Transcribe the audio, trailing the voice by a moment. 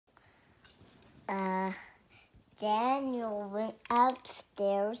Uh, Daniel went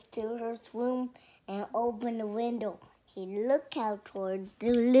upstairs to his room and opened the window. He looked out toward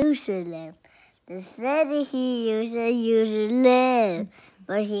Jerusalem, the city he used to live,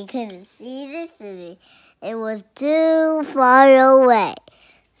 but he couldn't see the city. It was too far away.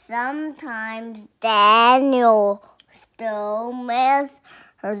 Sometimes Daniel still missed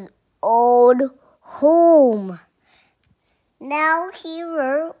his old home. Now he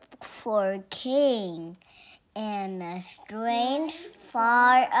worked for a king in a strange,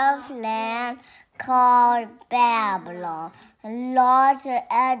 far-off land called Babylon. Lots of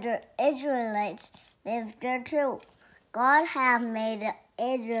other Israelites lived there too. God had made the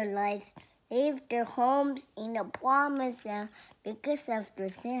Israelites leave their homes in the promised land because of their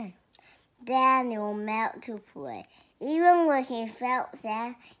sin. Daniel knelt to pray. Even when he felt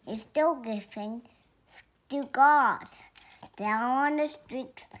sad, he still gave thanks to God. Down on the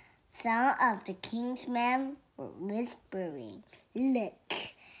street, some of the king's men were whispering, "Look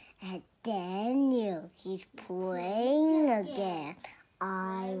at Daniel, he's praying again.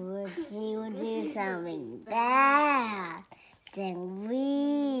 I wish he would do something bad. Then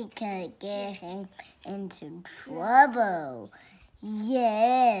we could get him into trouble."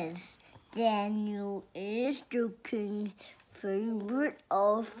 Yes, Daniel is the king's favorite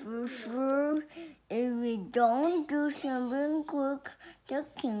officer. If we don't do something quick, the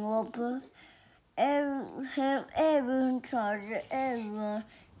king will put him in charge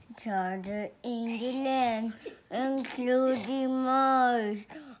of England, including mine.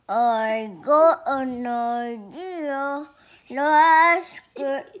 I got an idea. Let's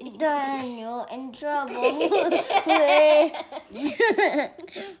get Daniel in trouble.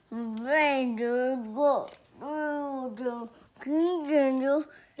 When they got through the King Daniel,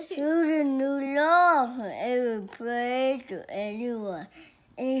 to the new law for every praise to anyone,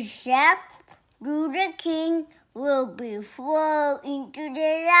 except to the king will be thrown into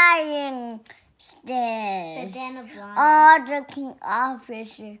the lion's den. The den of lions.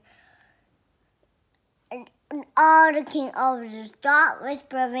 All the king officers stopped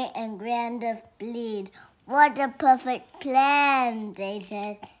whispering and began to bleed. What a perfect plan, they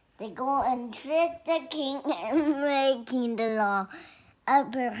said. They go and trick the king into making the law.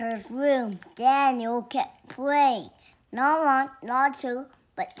 Up in his room, Daniel kept praying. Not one, not two,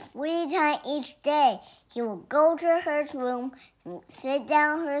 but 3 times each day. He would go to his room and sit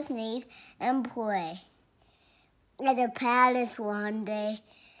down on his knees and pray. At the palace one day,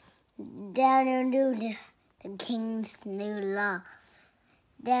 Daniel knew the king's new law.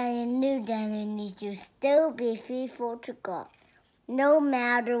 Daniel knew Daniel needs to still be faithful to God, no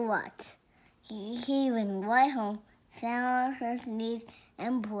matter what. He went right home, found on his knees,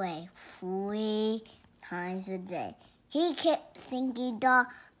 and prayed 3 times a day. He kept thinking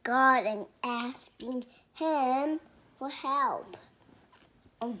God and asking him for help.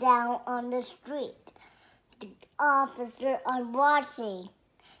 Down on the street, the officers are watching.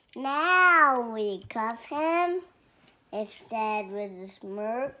 "Now we cuff him," it said with a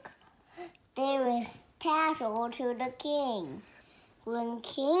smirk. They were tattled to the king. When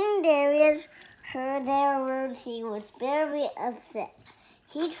King Darius heard their words, he was very upset.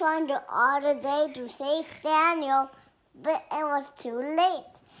 He tried to order day to save Daniel, but it was too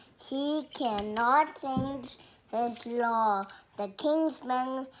late. He cannot change his law. The king's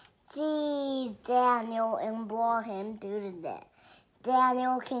men seized Daniel and brought him to the death.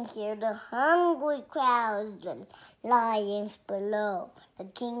 Daniel can hear the hungry crowds, the lions below. The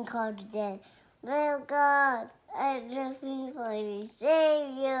king called to them, "Will God, I just need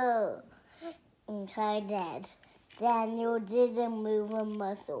save you." Inside that, Daniel didn't move a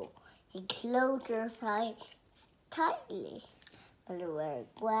muscle. He closed his eyes tightly, but there were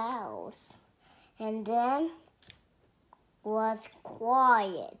growls. And then was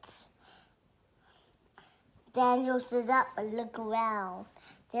quiet. Daniel stood up and looked around.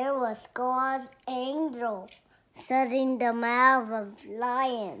 There was God's angel shutting the mouth of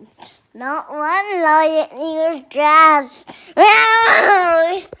lions. Not one lion even just.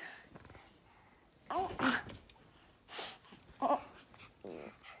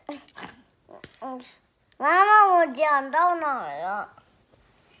 Mama, 我讲到哪了？